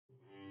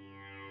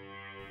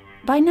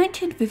By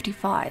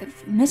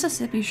 1955,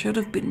 Mississippi should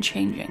have been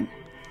changing.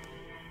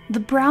 The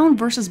Brown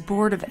versus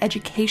Board of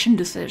Education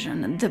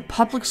decision that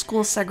public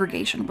school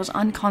segregation was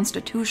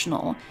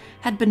unconstitutional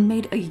had been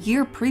made a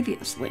year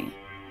previously.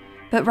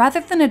 But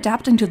rather than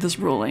adapting to this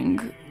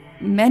ruling,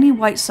 many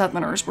white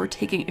Southerners were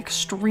taking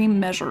extreme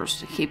measures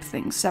to keep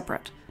things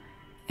separate.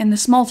 In the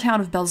small town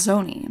of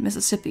Belzoni,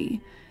 Mississippi,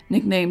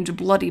 nicknamed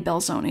Bloody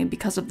Belzoni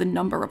because of the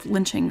number of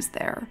lynchings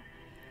there,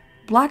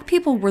 Black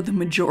people were the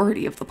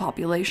majority of the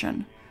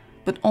population,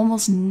 but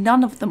almost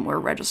none of them were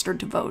registered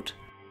to vote.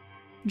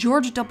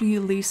 George W.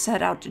 Lee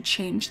set out to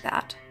change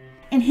that,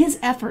 and his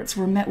efforts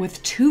were met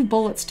with 2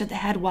 bullets to the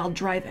head while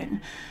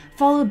driving,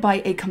 followed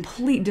by a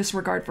complete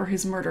disregard for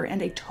his murder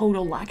and a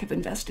total lack of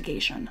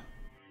investigation.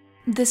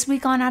 This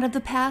week on Out of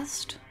the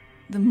Past,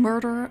 the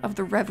murder of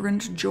the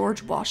Reverend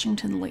George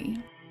Washington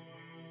Lee.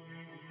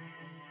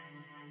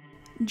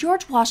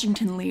 George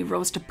Washington Lee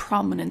rose to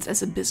prominence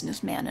as a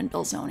businessman in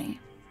Belzoni.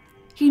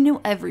 He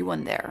knew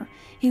everyone there.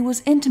 He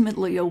was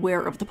intimately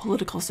aware of the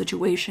political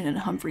situation in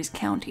Humphreys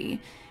County,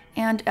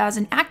 and as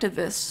an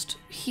activist,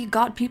 he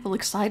got people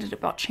excited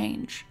about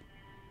change.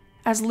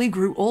 As Lee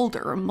grew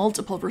older,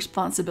 multiple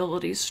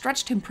responsibilities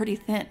stretched him pretty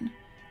thin.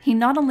 He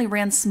not only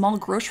ran small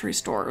grocery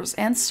stores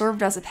and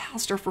served as a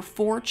pastor for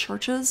 4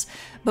 churches,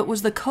 but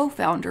was the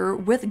co-founder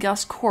with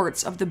Gus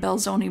Courts of the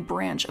Belzoni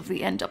branch of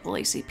the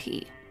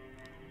NAACP.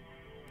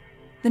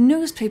 The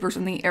newspapers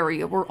in the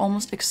area were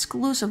almost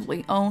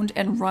exclusively owned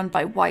and run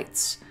by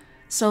whites,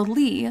 so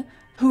Lee,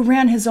 who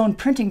ran his own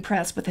printing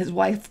press with his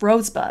wife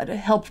Rosebud,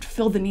 helped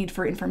fill the need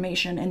for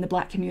information in the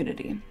Black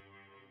community.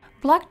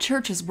 Black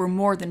churches were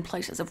more than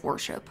places of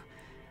worship.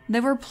 They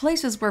were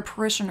places where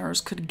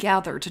parishioners could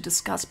gather to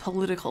discuss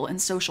political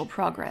and social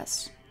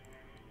progress.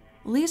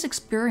 Lee's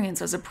experience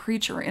as a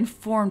preacher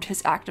informed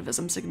his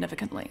activism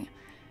significantly.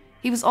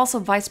 He was also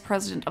vice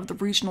president of the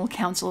Regional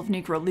Council of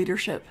Negro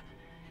Leadership,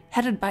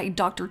 headed by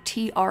Dr.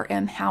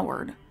 T.R.M.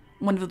 Howard,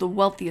 one of the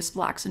wealthiest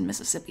blacks in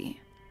Mississippi.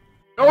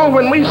 Oh,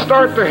 when we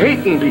start to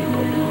hating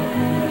people,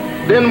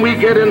 then we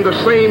get in the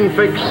same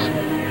fix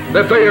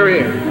that they are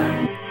in.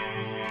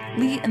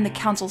 Lee and the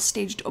council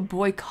staged a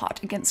boycott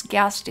against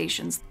gas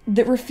stations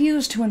that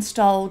refused to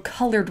install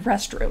colored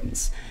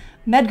restrooms.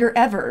 Medgar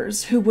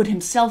Evers, who would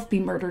himself be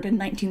murdered in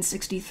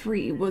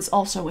 1963, was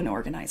also an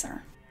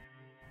organizer.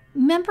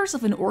 Members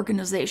of an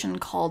organization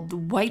called the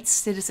White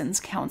Citizens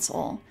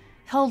Council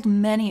held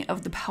many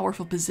of the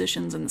powerful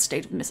positions in the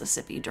state of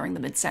Mississippi during the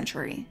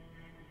mid-century.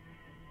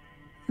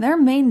 Their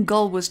main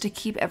goal was to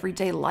keep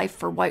everyday life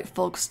for white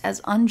folks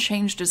as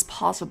unchanged as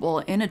possible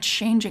in a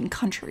changing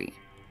country.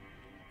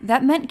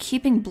 That meant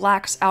keeping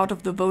blacks out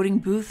of the voting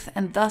booth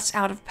and thus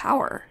out of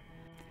power.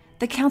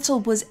 The council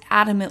was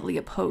adamantly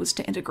opposed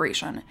to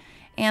integration,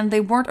 and they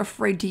weren't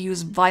afraid to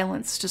use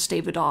violence to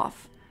stave it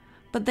off.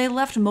 But they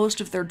left most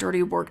of their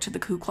dirty work to the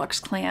Ku Klux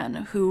Klan,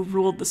 who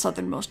ruled the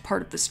southernmost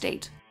part of the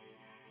state.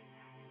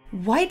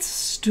 Whites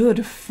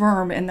stood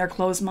firm in their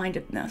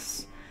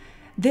close-mindedness.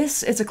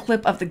 This is a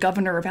clip of the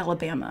governor of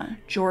Alabama,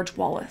 George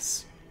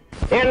Wallace.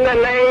 In the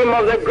name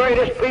of the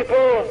greatest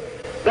people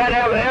that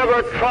have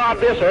ever trod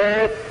this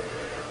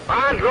earth,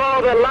 I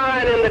draw the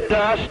line in the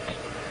dust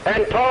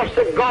and toss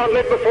the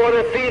gauntlet before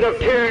the feet of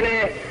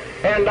tyranny,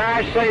 and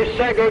I say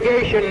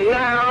segregation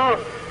now,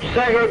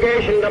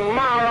 segregation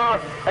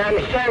tomorrow, and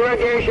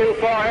segregation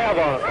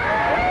forever.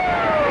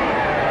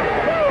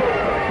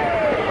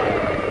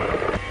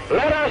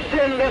 Let us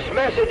send this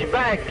message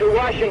back to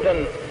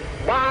Washington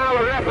by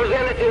our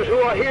representatives who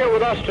are here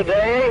with us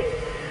today,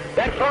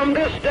 that from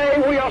this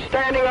day we are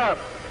standing up,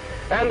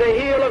 and the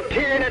heel of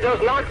tyranny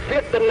does not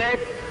fit the neck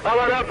of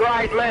an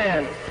upright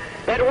man,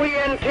 that we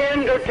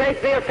intend to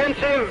take the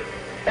offensive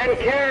and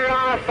carry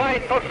our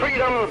fight for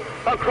freedom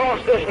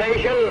across this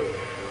nation,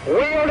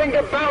 wielding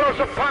the balance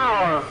of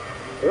power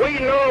we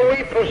know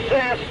we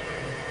possess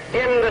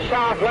in the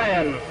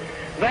Southland,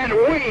 that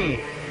we,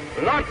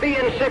 not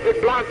the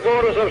insipid block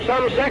voters of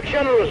some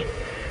sections,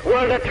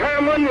 will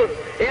determine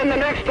in the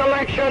next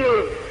election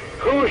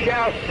who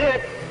shall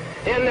sit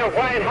in the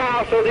White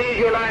House of these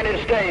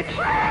United States.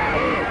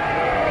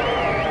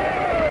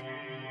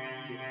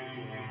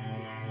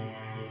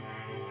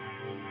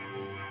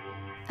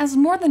 As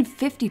more than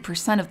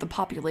 50% of the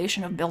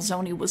population of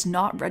Belzoni was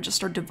not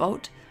registered to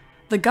vote,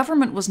 the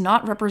government was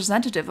not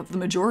representative of the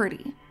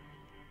majority.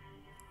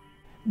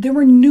 There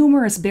were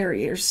numerous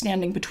barriers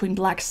standing between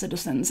black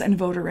citizens and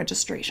voter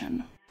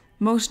registration.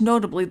 Most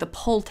notably the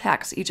poll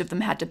tax each of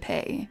them had to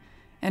pay,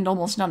 and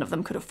almost none of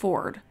them could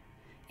afford,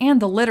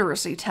 and the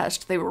literacy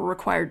test they were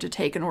required to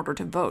take in order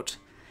to vote.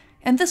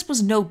 And this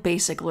was no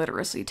basic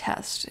literacy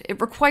test.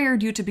 It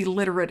required you to be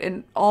literate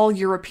in all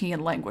European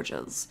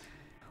languages.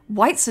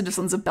 White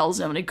citizens of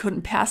Belzoni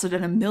couldn't pass it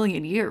in a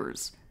million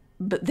years,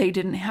 but they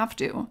didn't have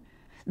to.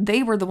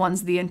 They were the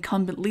ones the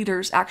incumbent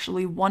leaders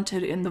actually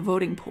wanted in the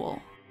voting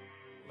pool.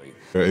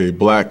 A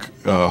black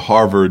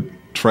Harvard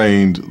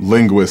trained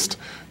linguist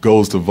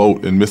goes to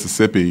vote in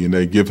Mississippi, and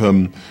they give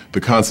him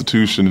the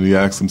Constitution and he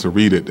asks him to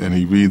read it, and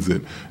he reads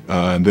it.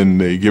 And then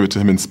they give it to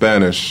him in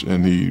Spanish,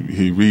 and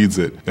he reads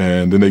it.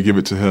 And then they give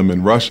it to him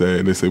in Russia,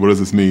 and they say, "What does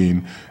this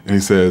mean?" And he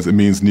says, "It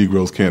means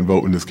Negroes can't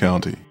vote in this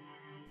county."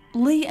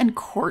 Lee and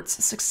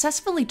courts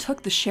successfully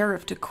took the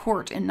sheriff to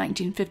court in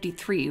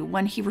 1953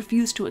 when he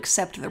refused to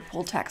accept their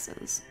poll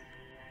taxes.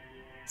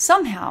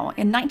 Somehow,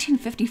 in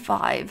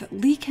 1955,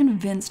 Lee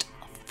convinced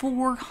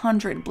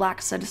 400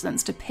 black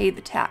citizens to pay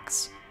the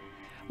tax.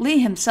 Lee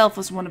himself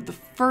was one of the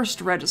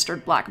first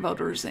registered black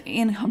voters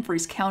in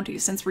Humphreys County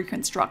since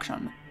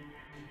Reconstruction.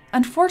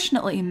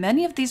 Unfortunately,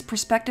 many of these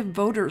prospective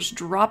voters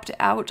dropped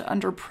out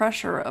under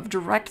pressure of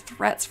direct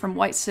threats from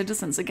white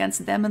citizens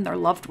against them and their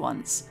loved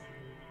ones.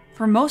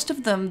 For most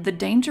of them, the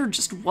danger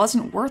just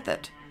wasn't worth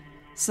it,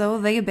 so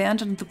they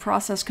abandoned the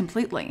process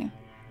completely.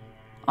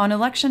 On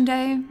Election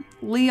Day,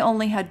 Lee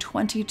only had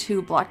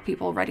 22 black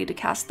people ready to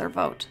cast their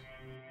vote.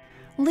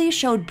 Lee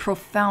showed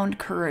profound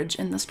courage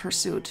in this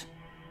pursuit.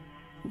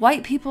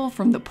 White people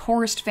from the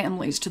poorest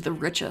families to the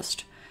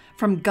richest,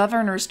 from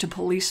governors to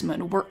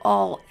policemen, were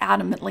all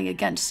adamantly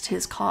against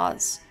his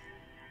cause.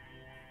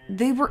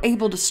 They were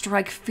able to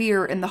strike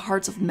fear in the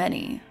hearts of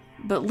many,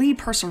 but Lee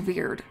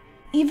persevered,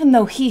 even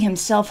though he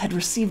himself had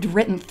received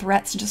written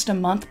threats just a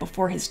month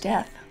before his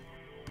death.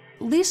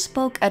 Lee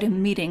spoke at a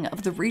meeting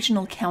of the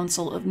Regional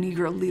Council of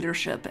Negro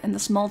Leadership in the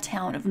small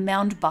town of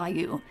Mound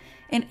Bayou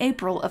in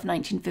April of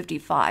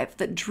 1955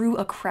 that drew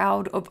a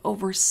crowd of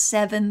over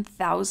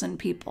 7,000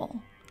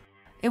 people.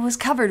 It was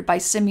covered by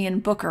Simeon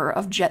Booker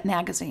of Jet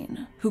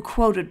magazine, who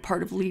quoted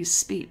part of Lee's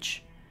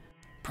speech.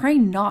 "Pray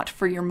not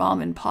for your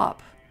mom and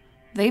pop.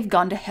 They've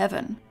gone to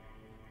heaven.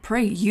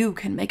 Pray you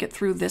can make it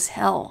through this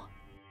hell."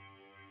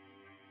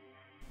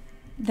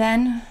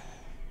 Then,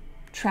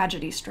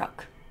 tragedy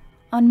struck.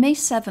 On May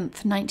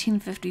 7th,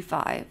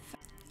 1955,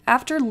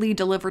 after Lee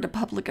delivered a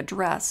public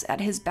address at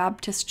his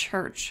Baptist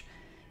church,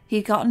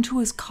 he got into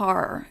his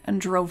car and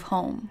drove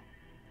home.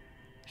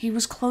 He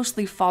was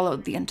closely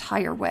followed the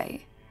entire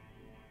way.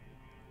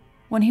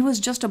 When he was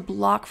just a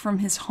block from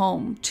his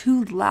home,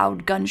 2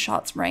 loud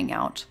gunshots rang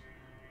out.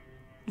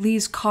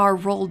 Lee's car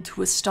rolled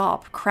to a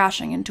stop,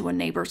 crashing into a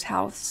neighbor's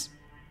house.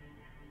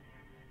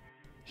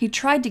 He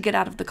tried to get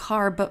out of the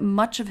car, but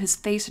much of his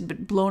face had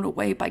been blown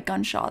away by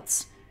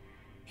gunshots.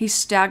 He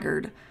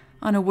staggered,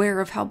 unaware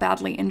of how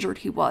badly injured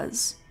he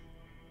was.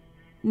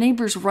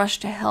 Neighbors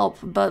rushed to help,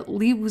 but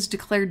Lee was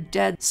declared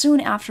dead soon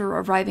after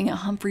arriving at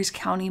Humphreys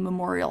County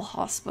Memorial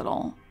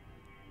Hospital.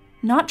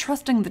 Not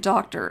trusting the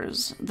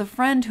doctors, the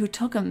friend who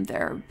took him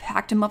there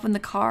packed him up in the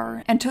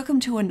car and took him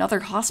to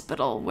another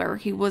hospital where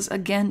he was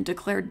again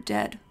declared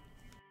dead.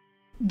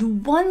 The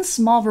one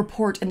small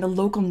report in the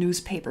local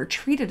newspaper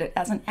treated it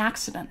as an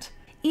accident.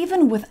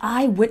 Even with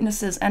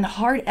eyewitnesses and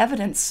hard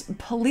evidence,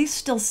 police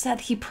still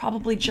said he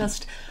probably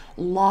just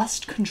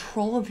lost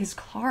control of his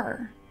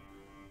car.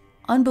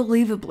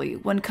 Unbelievably,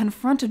 when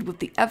confronted with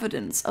the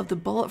evidence of the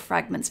bullet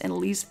fragments in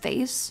Lee's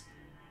face,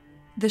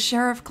 the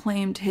sheriff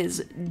claimed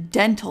his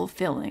dental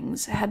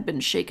fillings had been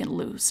shaken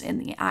loose in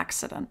the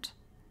accident.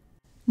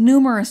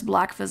 Numerous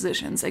black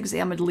physicians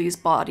examined Lee's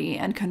body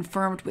and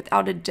confirmed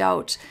without a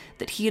doubt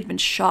that he had been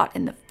shot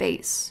in the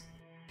face.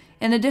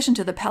 In addition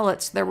to the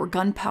pellets, there were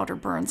gunpowder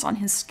burns on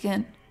his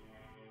skin.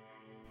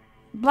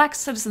 Black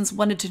citizens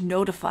wanted to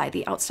notify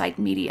the outside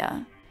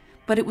media,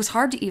 but it was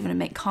hard to even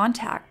make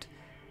contact.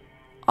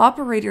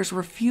 Operators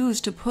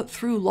refused to put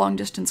through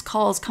long-distance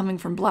calls coming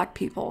from black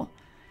people.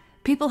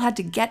 People had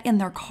to get in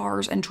their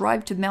cars and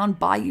drive to Mound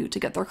Bayou to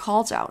get their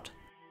calls out.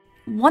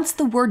 Once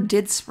the word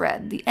did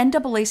spread, the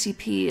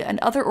NAACP and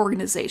other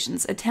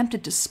organizations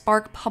attempted to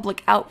spark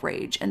public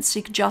outrage and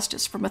seek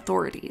justice from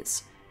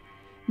authorities.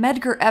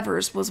 Medgar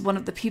Evers was one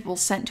of the people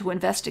sent to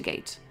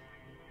investigate.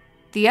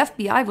 The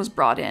FBI was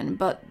brought in,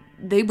 but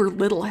they were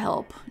little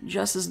help,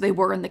 just as they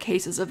were in the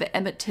cases of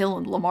Emmett Till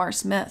and Lamar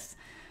Smith,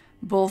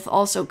 both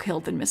also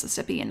killed in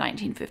Mississippi in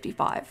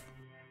 1955.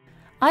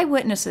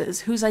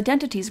 Eyewitnesses, whose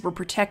identities were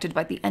protected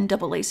by the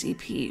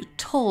NAACP,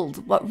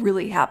 told what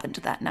really happened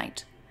that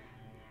night.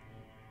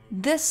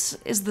 This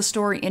is the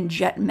story in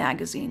Jet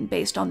magazine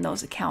based on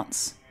those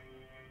accounts.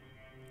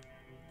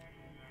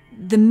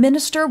 The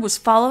minister was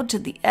followed to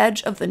the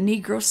edge of the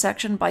Negro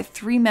section by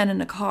 3 men in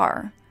a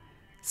car.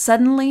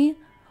 Suddenly,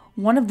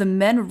 one of the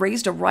men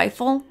raised a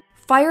rifle,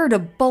 fired a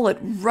bullet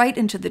right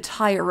into the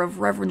tire of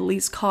Reverend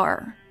Lee's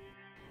car.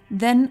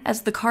 Then,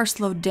 as the car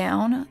slowed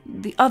down,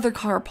 the other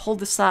car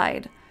pulled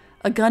aside.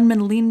 A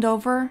gunman leaned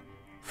over,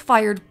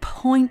 fired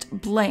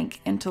point blank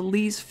into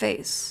Lee's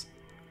face.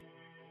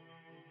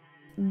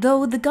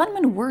 Though the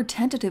gunmen were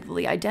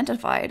tentatively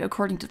identified,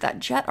 according to that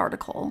Jet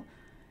article,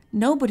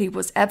 nobody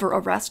was ever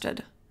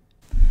arrested.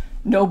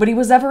 Nobody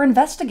was ever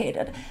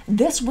investigated.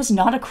 This was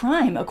not a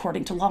crime,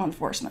 according to law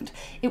enforcement.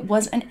 It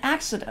was an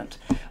accident,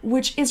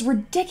 which is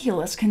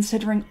ridiculous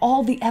considering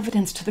all the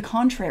evidence to the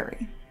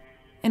contrary.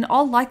 In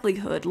all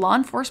likelihood, law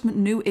enforcement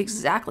knew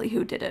exactly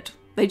who did it.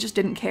 They just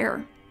didn't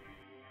care.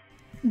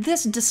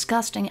 This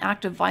disgusting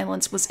act of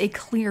violence was a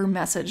clear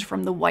message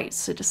from the white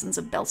citizens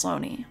of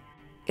Belzoni.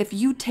 If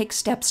you take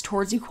steps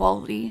towards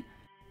equality,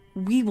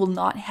 we will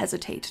not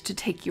hesitate to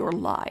take your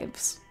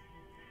lives.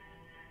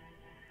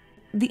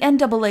 The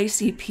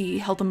NAACP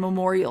held a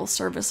memorial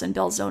service in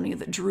Belzoni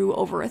that drew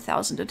over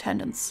 1,000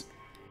 attendants.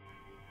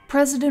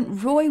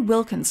 President Roy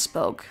Wilkins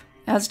spoke,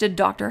 as did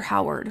Dr.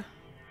 Howard.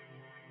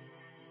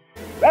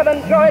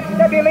 Reverend George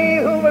W. Lee,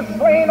 who was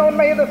slain on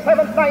May the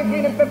 7th,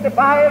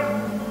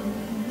 1955,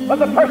 was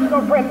a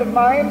personal friend of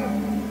mine.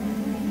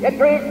 It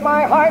grieves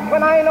my heart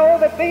when I know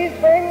that these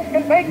things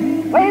can take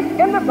place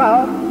in the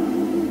South,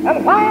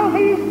 and while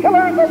these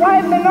killers are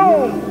widely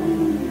known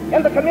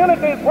in the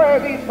communities where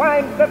these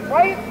crimes took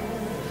place,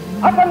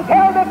 up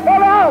until this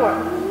very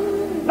hour,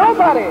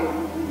 nobody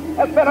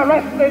has been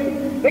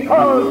arrested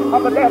because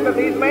of the death of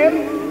these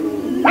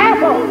men.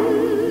 Therefore,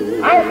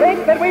 I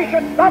think that we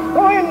should stop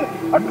going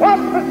across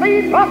the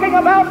sea talking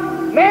about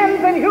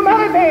men's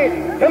inhumanity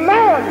to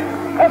man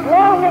as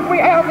long as we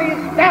have these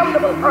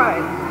damnable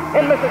crimes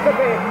in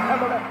Mississippi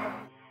and the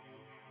rest.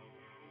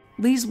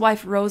 Lee's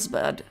wife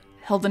Rosebud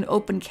held an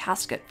open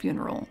casket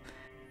funeral,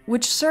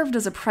 which served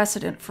as a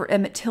precedent for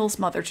Emmett Till's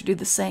mother to do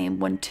the same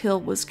when Till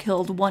was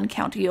killed one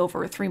county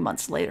over 3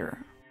 months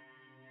later.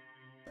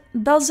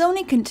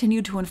 Belzoni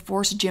continued to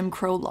enforce Jim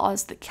Crow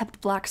laws that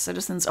kept black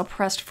citizens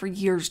oppressed for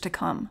years to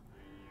come,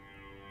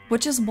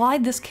 which is why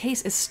this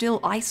case is still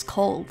ice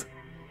cold.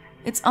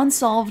 It's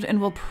unsolved and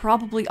will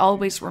probably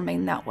always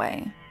remain that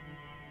way.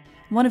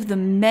 One of the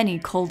many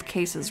cold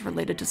cases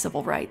related to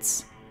civil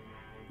rights.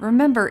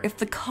 Remember, if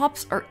the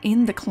cops are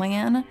in the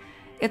Klan,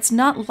 it's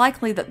not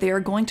likely that they are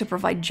going to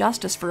provide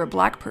justice for a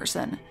black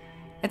person.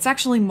 It's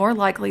actually more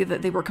likely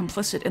that they were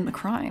complicit in the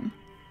crime.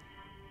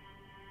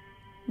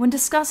 When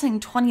discussing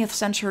 20th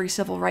century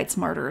civil rights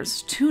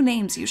martyrs, 2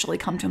 names usually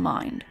come to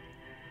mind.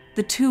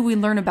 The 2 we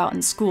learn about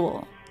in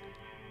school.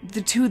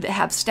 The 2 that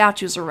have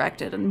statues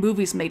erected and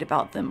movies made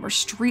about them or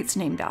streets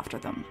named after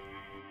them.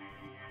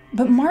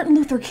 But Martin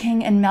Luther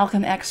King and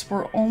Malcolm X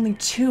were only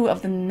 2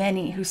 of the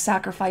many who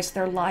sacrificed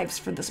their lives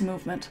for this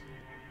movement.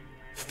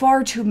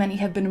 Far too many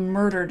have been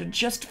murdered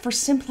just for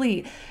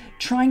simply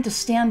trying to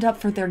stand up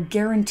for their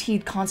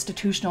guaranteed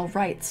constitutional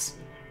rights.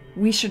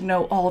 We should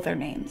know all their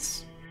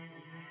names.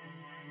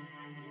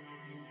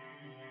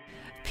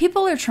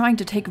 People are trying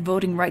to take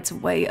voting rights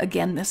away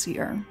again this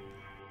year.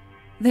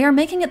 They are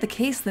making it the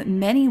case that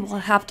many will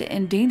have to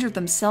endanger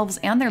themselves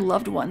and their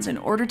loved ones in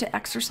order to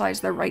exercise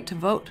their right to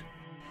vote.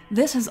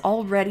 This has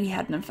already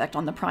had an effect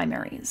on the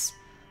primaries.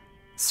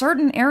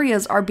 Certain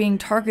areas are being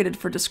targeted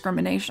for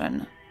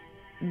discrimination,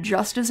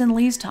 just as in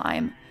Lee's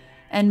time,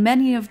 and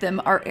many of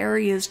them are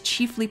areas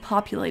chiefly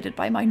populated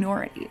by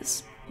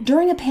minorities.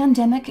 During a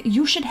pandemic,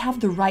 you should have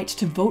the right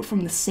to vote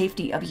from the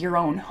safety of your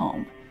own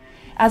home.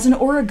 As an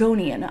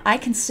Oregonian, I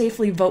can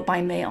safely vote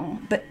by mail,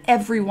 but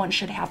everyone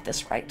should have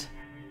this right.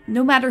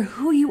 No matter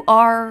who you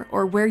are,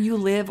 or where you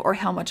live, or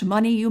how much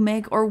money you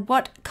make, or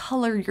what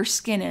color your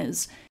skin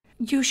is,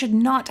 you should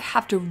not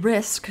have to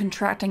risk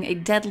contracting a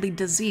deadly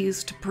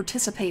disease to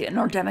participate in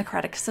our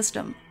democratic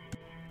system.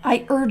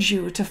 I urge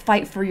you to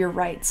fight for your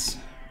rights.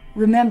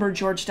 Remember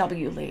George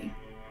W. Lee.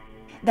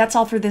 That's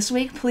all for this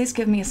week. Please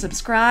give me a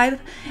subscribe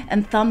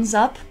and thumbs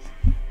up.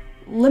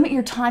 Limit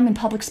your time in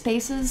public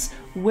spaces.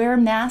 Wear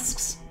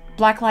masks.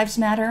 Black Lives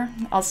Matter.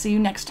 I'll see you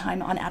next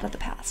time on Out of the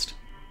Past.